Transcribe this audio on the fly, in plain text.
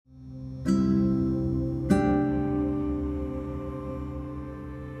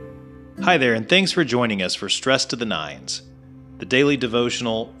Hi there, and thanks for joining us for Stress to the Nines, the daily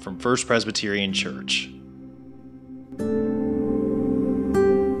devotional from First Presbyterian Church.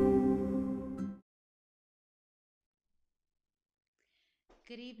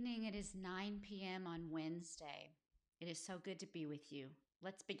 Good evening. It is 9 p.m. on Wednesday. It is so good to be with you.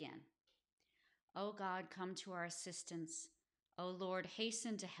 Let's begin. O God, come to our assistance. O Lord,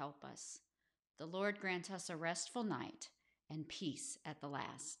 hasten to help us. The Lord grant us a restful night and peace at the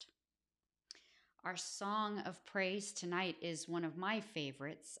last. Our song of praise tonight is one of my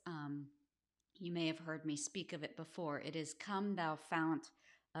favorites. You may have heard me speak of it before. It is Come Thou Fount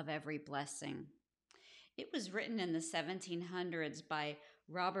of Every Blessing. It was written in the 1700s by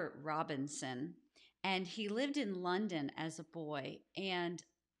Robert Robinson, and he lived in London as a boy. And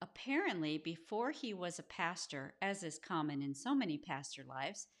apparently, before he was a pastor, as is common in so many pastor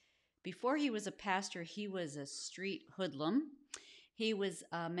lives, before he was a pastor, he was a street hoodlum. He was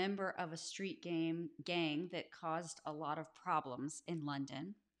a member of a street gang that caused a lot of problems in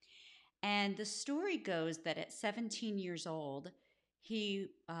London. And the story goes that at 17 years old, he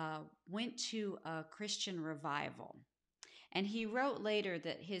went to a Christian revival. And he wrote later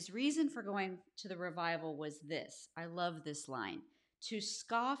that his reason for going to the revival was this. I love this line: to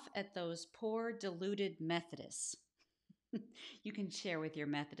scoff at those poor, deluded Methodists. You can share with your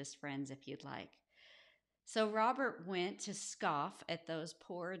Methodist friends if you'd like. So Robert went to scoff at those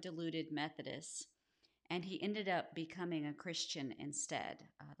poor, deluded Methodists, and he ended up becoming a Christian instead.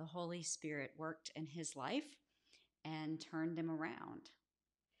 The Holy Spirit worked in his life and turned him around.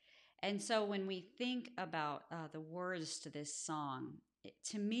 And so when we think about the words to this song,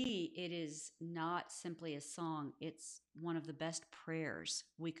 to me, it is not simply a song, it's one of the best prayers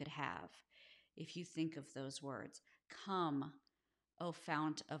we could have. If you think of those words, come, O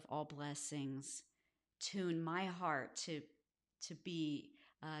fount of all blessings, tune my heart to be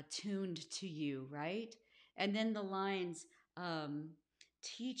tuned to you, right? And then the lines,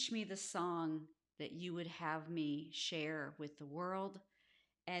 teach me the song that you would have me share with the world,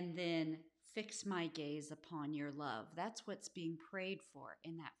 and then fix my gaze upon your love. That's what's being prayed for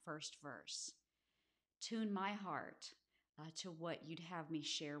in that first verse. Tune my heart to what you'd have me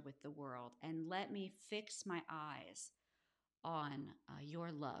share with the world, and let me fix my eyes on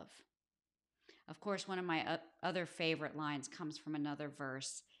your love. Of course, one of my other favorite lines comes from another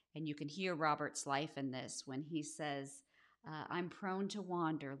verse, and you can hear Robert's life in this when he says, I'm prone to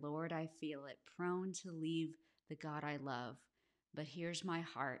wander, Lord, I feel it, prone to leave the God I love. But here's my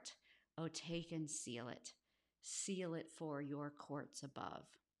heart, oh, take and seal it for your courts above.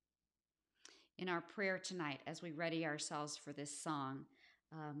 In our prayer tonight, as we ready ourselves for this song,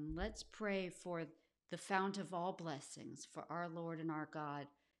 let's pray for the fount of all blessings, for our Lord and our God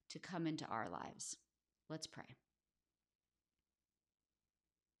to come into our lives. Let's pray.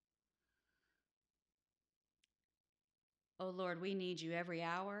 Oh Lord, we need you every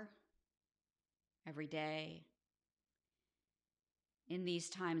hour, every day. In these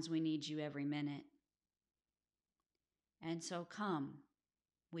times, we need you every minute. And so come,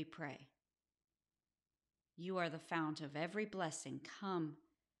 we pray. You are the fount of every blessing. Come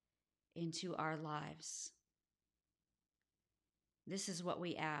into our lives. This is what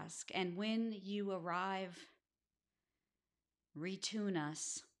we ask. And when you arrive, retune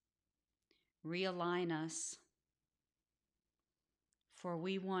us, realign us, for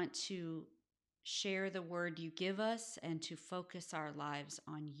we want to share the word you give us and to focus our lives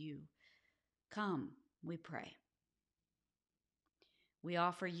on you. Come, we pray. We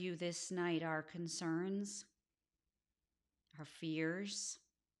offer you this night our concerns, our fears,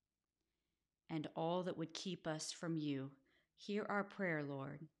 and all that would keep us from you. Hear our prayer,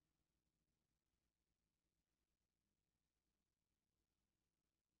 Lord.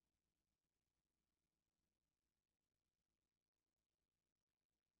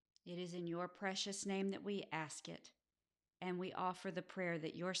 It is in your precious name that we ask it, and we offer the prayer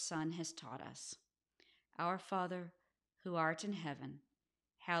that your Son has taught us. Our Father, who art in heaven,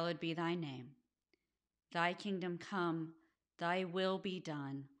 hallowed be thy name. Thy kingdom come, thy will be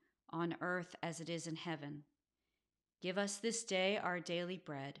done, on earth as it is in heaven. Give us this day our daily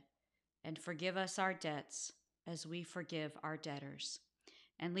bread, and forgive us our debts as we forgive our debtors.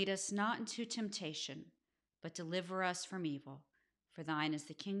 And lead us not into temptation, but deliver us from evil. For thine is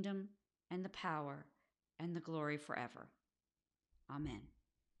the kingdom, and the power, and the glory forever. Amen.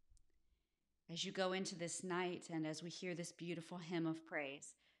 As you go into this night, and as we hear this beautiful hymn of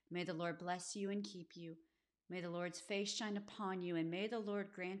praise, may the Lord bless you and keep you. May the Lord's face shine upon you, and may the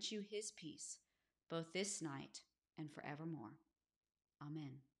Lord grant you his peace, both this night and forevermore.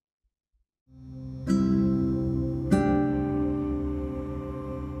 Amen.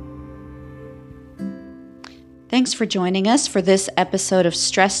 Thanks for joining us for this episode of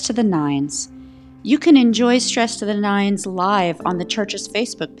Stress to the Nines. You can enjoy Stress to the Nines live on the church's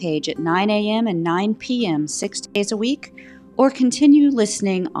Facebook page at 9 a.m. and 9 p.m. 6 days a week, or continue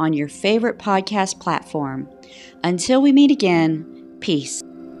listening on your favorite podcast platform. Until we meet again, peace.